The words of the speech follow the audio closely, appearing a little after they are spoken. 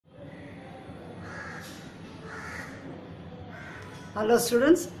Hello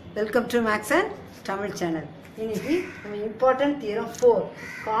students, welcome to Max and Tamil channel. இன்னைக்கு நம்ம important theorem 4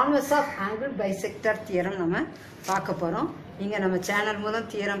 Converse of angle bisector theorem நம்ம பார்க்க போறோம். நீங்க நம்ம சேனல் மூலம்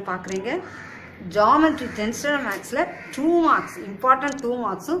theorem பார்க்கறீங்க. Geometry 10th Std Maxல 2 marks important 2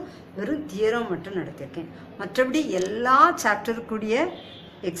 marksம் வெறும் theorem மட்டும் நடத்திருக்கேன். மற்றபடி எல்லா சாப்டர் கூடிய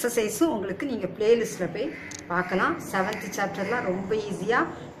எக்ஸசைஸும் உங்களுக்கு நீங்க பிளேலிஸ்ட்ல போய் பார்க்கலாம். 7th சாப்டர்லாம் ரொம்ப ஈஸியா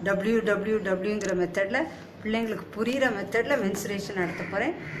wwwங்கற மெத்தட்ல பிள்ளைங்களுக்கு புரியுற மெத்தட்ல மென்சுரேஷன் நடத்த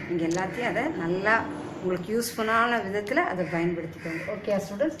போறேன். நீங்க எல்லாத்தையும் அத நல்லா உங்களுக்கு யூஸ்ஃபுல்லான விதத்துல அத பயன்படுத்திக்கோங்க. ஓகே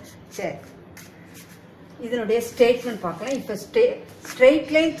ஸ்டூடண்ட்ஸ், சரி இதனுடைய ஸ்டேட்மென்ட் பார்க்கலாம். இப்போ straight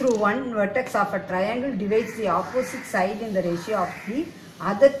line through one vertex of a triangle divides the opposite side in the ratio of the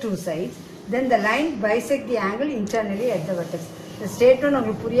other two sides, then the line bisects the angle internally at the vertex. இந்த statement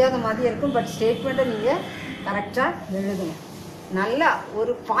உங்களுக்கு புரியாத மாதிரி இருக்கும், but ஸ்டேட்மெண்ட்டை நீங்க கரெக்டா எழுதணும். நல்லா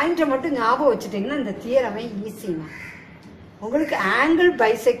ஒரு பாயிண்ட்டை மட்டும் ஞாபகம் வச்சுட்டீங்கன்னா இந்த தியரமே ஈஸிங்க. உங்களுக்கு ஆங்கிள்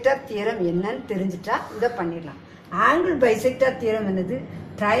பைசெக்டர் தியரம் என்னன்னு தெரிஞ்சுட்டா இதை பண்ணிடலாம். ஆங்கிள் பைசெக்டர் தியரம் என்னது?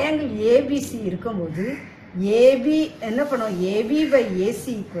 ட்ரையாங்கிள் ஏபிசி இருக்கும்போது ஏபி என்ன பண்ணுவோம்? AB by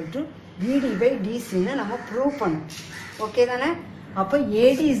a c equal to பிடி பை டிசின்னு நம்ம ப்ரூவ் பண்ணோம். ஓகே தானே? அப்போ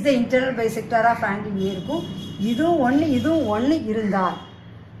ஏடி is the internal bisector of angle ஏ இருக்கும். இதுவும் ஒன்று இருந்தால்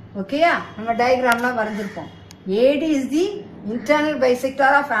ஓகேயா? நம்ம டயக்ராம்லாம் வரைஞ்சிருப்போம். AD is the internal bisector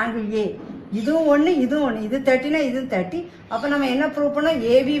of angle A. இதுவும் ஒன்று இது 30னா இதுவும் 30. அப்போ நம்ம என்ன ப்ரூவ் பண்ணோம்?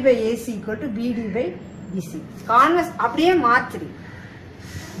 AB by AC equal to BD by DC. Converse அப்படியே மாத்திரி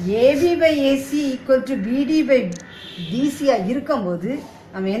AB by AC equal to BD by DC இருக்கும்போது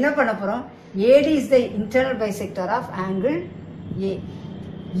நம்ம என்ன பண்ண போறோம்? AD is the internal bisector of angle A.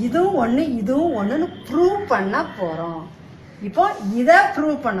 இதுவும் ஒன்றுன்னு ப்ரூவ் பண்ண போறோம். இப்போ இதை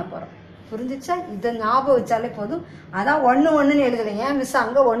ப்ரூவ் பண்ண போறோம். புரிஞ்சிச்சா? இதை ஞாபகம் வச்சாலே போதும். அதான் ஒன்றுன்னு எழுதலை. ஏன் மிஸ்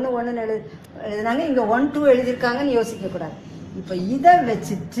அங்கே ஒன்றுன்னு எழுதுனாங்க, இங்கே 1 2 எழுதியிருக்காங்கன்னு யோசிக்க கூடாது. இப்போ இதை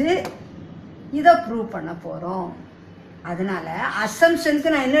வச்சுட்டு இதை ப்ரூவ் பண்ண போறோம். அதனால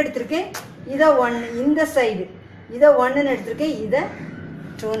அசம்ஷனுக்கு நான் என்ன எடுத்திருக்கேன்? இதை 1 இந்த சைடு இதை 1ன்னு எடுத்திருக்கேன், இதை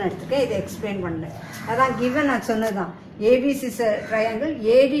 2ன்னு எடுத்திருக்கேன். இதை எக்ஸ்பிளைன் பண்ணேன். அதான் கிவன் நான் சொன்னதுதான். ABC triangle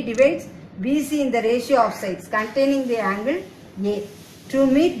AD divides BC in the ratio of sides containing the angle A to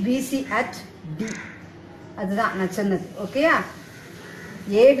meet BC at D. அதுதான் நான் சொன்னது. ஓகேயா?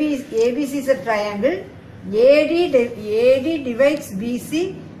 ABC is a triangle. AD divides BC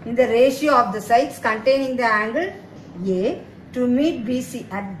in the ratio of the sides containing the angle A to meet BC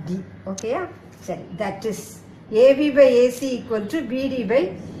at D. ஓகேயா? சரி, that is AB by AC equal to BD by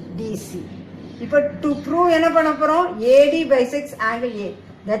DC. இப்போ to prove என்ன பண்ண போறோம்? AD bisects angle A,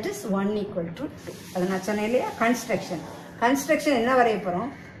 that is 1 equal to 2. அது நான் சொன்னேன் இல்லையா? கன்ஸ்ட்ரக்ஷன் என்ன வரைய போறோம்?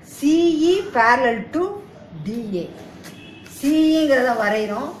 CE parallel to DA. CEங்கிறத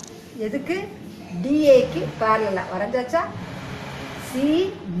வரைகிறோம். எதுக்கு? DAக்கு parallel வரைஞ்சாச்சா?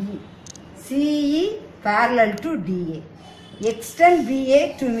 CE parallel to DA. Extend BA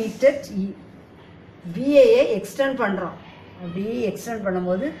to meet at E. BA extend பண்றோம். அப்படி எக்ஸ்டெண்ட்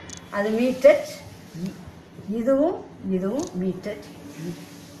பண்ணும்போது அது மீட் அட் E. இதுவும் மீட் அட் E.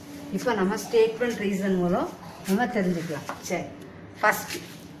 இப்போ நம்ம ஸ்டேட்மெண்ட் ரீசன் மூலம் நம்ம தெரிஞ்சுக்கலாம். சரி, ஃபர்ஸ்ட்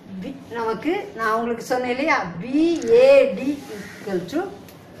நமக்கு நான் உங்களுக்கு சொன்னேன் இல்லையா? BAD equal to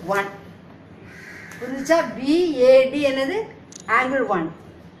 1. புரிஞ்சுச்சா? BAD என்னது? ஆங்கிள் 1.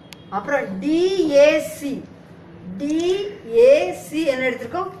 அப்புறம் DAC என்ன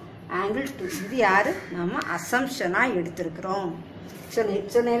எடுத்திருக்கோம்? ஆங்கிள் 2. இது யாரு? நம்ம அசம்ஷனா எடுத்திருக்கிறோம்.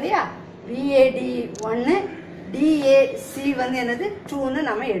 சொன்னேன் இல்லையா? BAD 1 DAC வந்து என்னது? 2ன்னு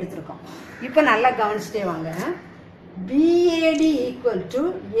நம்ம எடுத்திருக்கோம். இப்போ நல்லா கவனிச்சுட்டே வாங்க. BAD equal to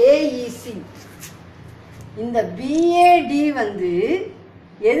AEC. இந்த BAD வந்து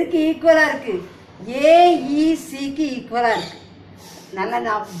எதுக்கு ஈக்குவலா இருக்கு? AECக்கு ஈக்குவலா இருக்கு. நல்லா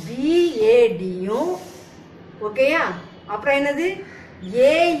நான் BADயும் ஓகேயா? அப்புறம் என்னது?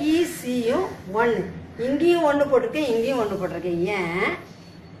 AECயும் 1. இங்கேயும் 1 போட்டிருக்கேன், இங்கேயும் 1 போட்டிருக்கேன். ஏன்?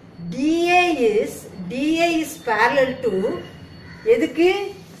 DA is parallel to எதுக்கு?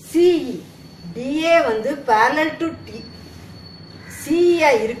 CE. DA வந்து parallel to CE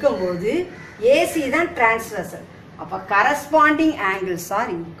இருக்கும்போது AC தான் transversal. அப்ப corresponding angles are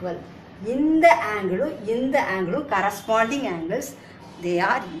equal. இந்த ஆங்கிளும் corresponding angles, they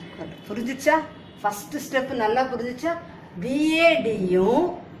are equal. புரிஞ்சுச்சா? ஃபர்ஸ்ட் ஸ்டெப் நல்லா புரிஞ்சுச்சா? BADயும்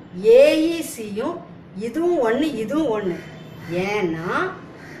AECயும் இதுவும் 1. ஏன்னா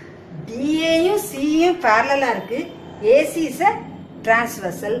DAயும் Cயும் parallel இருக்கு. AC is a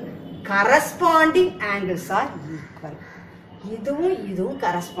transversal. Corresponding angles are equal. இதுவும்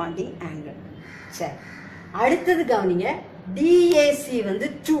corresponding angle. சரி, அடுத்தது கவனிங்க. DAC வந்து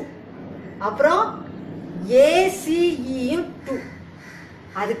 2. அப்புறம் ACEயும் 2.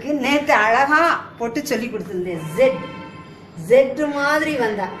 அதுக்கு நேற்று அழகா போட்டு சொல்லி கொடுத்துருந்தேன். ஜெட் ஜெட் மாதிரி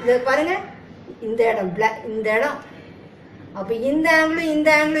வந்தா இதை பாருங்க, இந்த இடம் இந்த இடம், அப்ப இந்த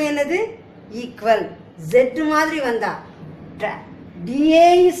ஆங்கிளும் என்னது ஈக்குவல். ஜெட் மாதிரி வந்தா DA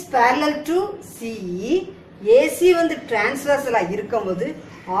is parallel to CE, AC வந்து டிரான்ஸ்வர்சலா இருக்கும்போது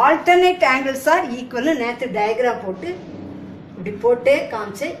alternate angles are equal. நேற்று டயக்ராம் போட்டு இப்படி போட்டே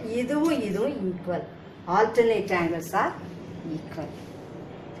காமிச்சேன். இதுவும் equal. alternate angles are equal.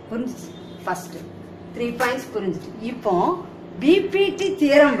 புரிஞ்சிச்சு? ஃபர்ஸ்ட் 3 பாயிண்ட்ஸ் புரிஞ்சிச்சு. இப்போ பிபிடி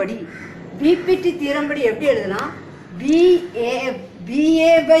தியரம் படி எப்படி எழுதலாம்? BA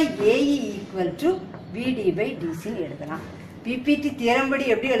by AE equal to BD by DC எழுதலாம். பிபிடி தியரம் படி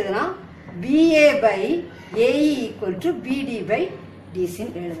எப்படி எழுதலாம்? BA by AE equal to BD by DC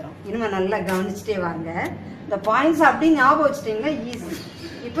எழுதுறோம். இனிமே நல்லா கவனிச்சுட்டே வாங்க. இந்த பாயிண்ட்ஸ் அப்படி ஞாபகம் வச்சுட்டீங்களா ஈஸி.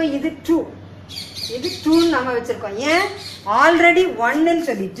 இப்போ இது 2 நம்ம வச்சிருக்கோம். ஏன்? ஆல்ரெடி 1ன்னு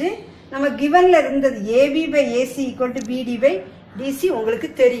சொல்லிட்டு நம்ம கிவன்ல இருந்தது AB by AC equal to BD by DC உங்களுக்கு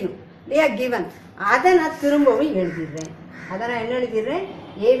தெரியும் இல்லையா? கிவன். அதை நான் திரும்பவும் எழுதிடுறேன். என்ன எழுதிடுறேன்?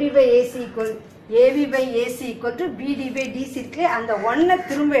 AB by AC equal to BD by DC இருக்கு. அந்த 1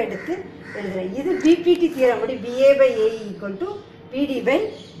 திரும்ப எடுத்து எழுதுறேன். இது பிபிடி தியரம் படி BA by AE equal to BD by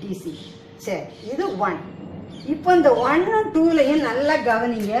DC. சரி, இது 1. இப்போ இந்த 1 2லையும் நல்லா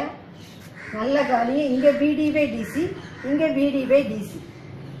கவனிங்க. இங்க BD by DC, இங்க BD by DC.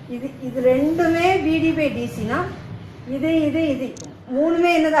 இது ரெண்டுமே BD by DC னா இது மூணுமே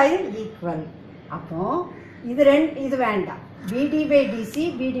என்னதாயும் ஈக்குவல். அப்போ இது வேண்டாம். BD by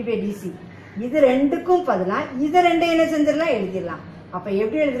DC இது ரெண்டுக்கும் பதிலா இது ரெண்டு என்ன செஞ்சிடலாம், எழுதிடலாம். அப்ப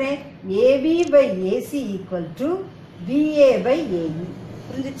எப்படி எழுதுறேன்? AB by AC equal to BA by AE.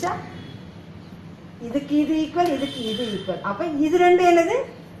 புரிஞ்சுச்சா? இதுக்கு இது ஈக்குவல், இதுக்கு இது ஈக்குவல். அப்ப இது ரெண்டு என்னது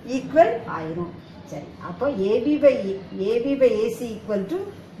ஈக்குவல் ஆயிரும். சரி, அப்போ AB by AC equal to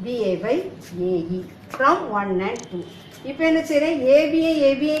BA by AE from 1 and 2. இப்போ என்ன செய்றேன்?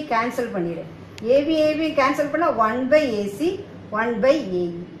 ABயை கேன்சல் பண்ணிடுறேன். AB கேன்சல் பண்ணா 1 by AC 1 by AE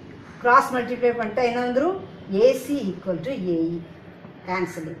cross multiply பண்ணிட்டா என்ன வந்துடும்? AC equal to AE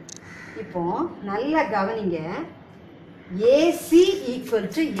cancelling. இப்போ நல்லா கவனிங்க. AC equal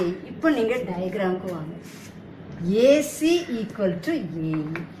to AE. இப்போ நீங்க டயக்ராமுக்கு வாங்க. AC equal to AE.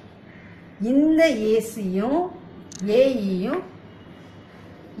 இந்த ACயும் AEயும்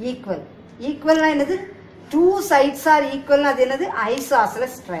ஈக்குவல். ஈக்குவல்னா என்னது? 2 sides are equal. அது என்னது?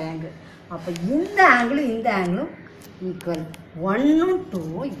 Isosceles triangle. அப்ப இந்த ஆங்கிளும் ஈக்குவல். 1ம்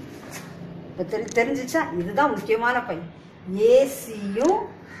 2ம் இப்போ தெரிஞ்சிச்சா? இதுதான் முக்கியமான பாயிண்ட். ஏசியும்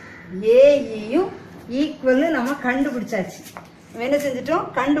ஏஇயும் ஈக்குவல்னு நம்ம கண்டுபிடிச்சாச்சு. நம்ம என்ன செஞ்சிட்டோம்?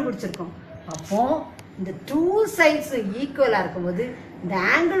 கண்டுபிடிச்சிருக்கோம். அப்போ இந்த 2 sides ஈக்குவலா இருக்கும்போது இந்த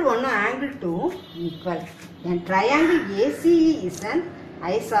angle 1 angle 2 equal. And triangle ACE is an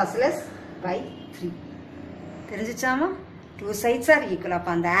isosceles by 3. தெரிஞ்சிச்சாமா? 2 sides are equal.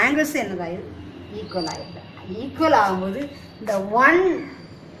 அப்போ அந்த ஆங்கிள்ஸ் என்னதாயிரு? ஈக்குவல் ஆயிருக்கு. ஈக்குவல் ஆகும்போது இந்த 1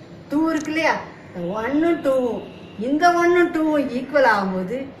 2 இருக்கு இல்லையா? இந்த 1 2 இந்த 1 2 ஈக்குவல்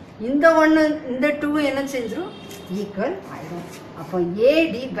ஆகும்போது இந்த 1 இந்த 2 என்ன செஞ்சிடும்? ஈக்குவல் ஆயிடும். அப்போ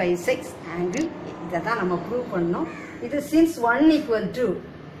AD bisects angle. இதை தான் நம்ம ப்ரூவ் பண்ணோம். இது since 1 equal to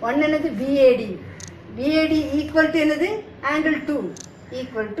 1 என்னது? BAD equal to என்னது? angle 2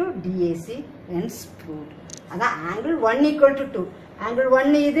 equal to DAC hence proved. அதான் angle 1 equal to 2. angle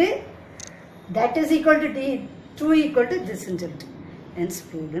 1 இது that is equal to 2 equal to this integral. hence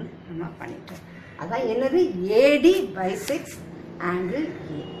proved நம்ம பண்ணிட்டோம். அதான் என்னது? AD bisects angle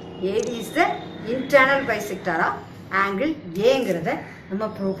A. AD is the internal bisector of angle Aங்கிறத நம்ம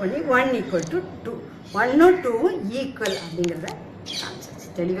prove பண்ணி 1 equal to 2 1ம் 2ம் equal அப்படிங்கிறத காமிச்சாச்சு.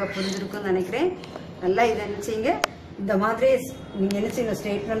 தெளிவாக புரிஞ்சிருக்குன்னு நினைக்கிறேன். நல்லா இதை என்ன செய்யுங்க, இந்த மாதிரி நீங்கள் என்ன செய்யணும்?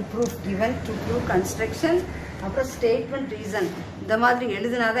 Statement proof given to prove construction, அப்புறம் ஸ்டேட்மெண்ட் ரீசன் இந்த மாதிரி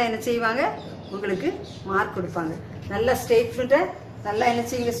எழுதுனாதான் என்ன செய்வாங்க? உங்களுக்கு மார்க் கொடுப்பாங்க. நல்ல ஸ்டேட்மெண்ட்டை நல்லா என்ன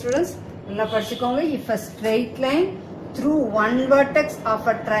செய்யுங்க ஸ்டூடெண்ட்ஸ்? நல்லா படிச்சுக்கோங்க. If a straight line through one vertex of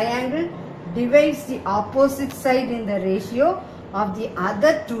a triangle divides the opposite side in the ratio of the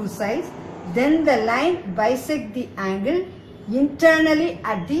other two sides, then the line bisects the angle internally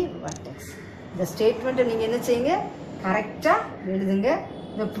at the vertex. இந்த ஸ்டேட்மெண்ட்டை நீங்கள் என்ன செய்யுங்க? கரெக்டாக எழுதுங்க.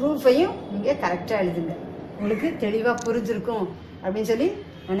 இந்த ப்ரூஃபையும் நீங்கள் கரெக்டாக எழுதுங்க. உங்களுக்கு தெளிவாக புரிஞ்சிருக்கும் அப்படின்னு சொல்லி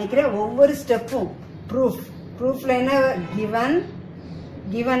நினைக்கிறேன். ஒவ்வொரு ஸ்டெப்பும் ப்ரூஃபில் என்ன?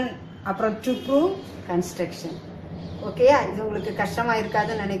 கிவன் அப்புறம் டு ப்ரூவ் கன்ஸ்ட்ரக்ஷன். ஓகேயா? இது உங்களுக்கு கஷ்டமாக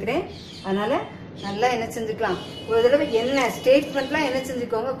இருக்காதுன்னு நினைக்கிறேன். அதனால் நல்லா என்ன செஞ்சுக்கலாம், ஒரு தடவை என்ன ஸ்டேட்மெண்ட்லாம் என்ன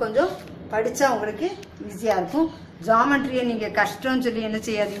செஞ்சுக்கோங்க, கொஞ்சம் படித்தா உங்களுக்கு ஈஸியாக இருக்கும். ஜாமெட்ரியை நீங்கள் கஷ்டம்னு சொல்லி என்ன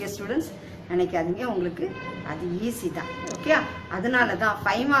செய்யாதீங்க ஸ்டூடெண்ட்ஸ், நினைக்காதீங்க. உங்களுக்கு அது ஈஸி தான். ஓகே. அதனால தான்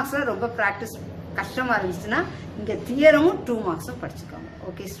 5 மார்க்ஸில் ரொம்ப ப்ராக்டிஸ் கஷ்டமாக இருந்துச்சுன்னா இங்கே தியரமும் 2 மார்க்ஸும் படிச்சுக்கோங்க.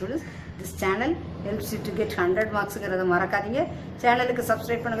 Okay students, this channel helps you to get 100 மார்க்ஸுங்கிறத மறக்காதீங்க. சேனலுக்கு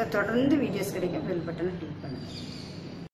சப்ஸ்கிரைப் பண்ணுங்கள், தொடர்ந்து வீடியோஸ் கிடைக்கும், பெல் பட்டனை கிளிக் பண்ணுங்கள்.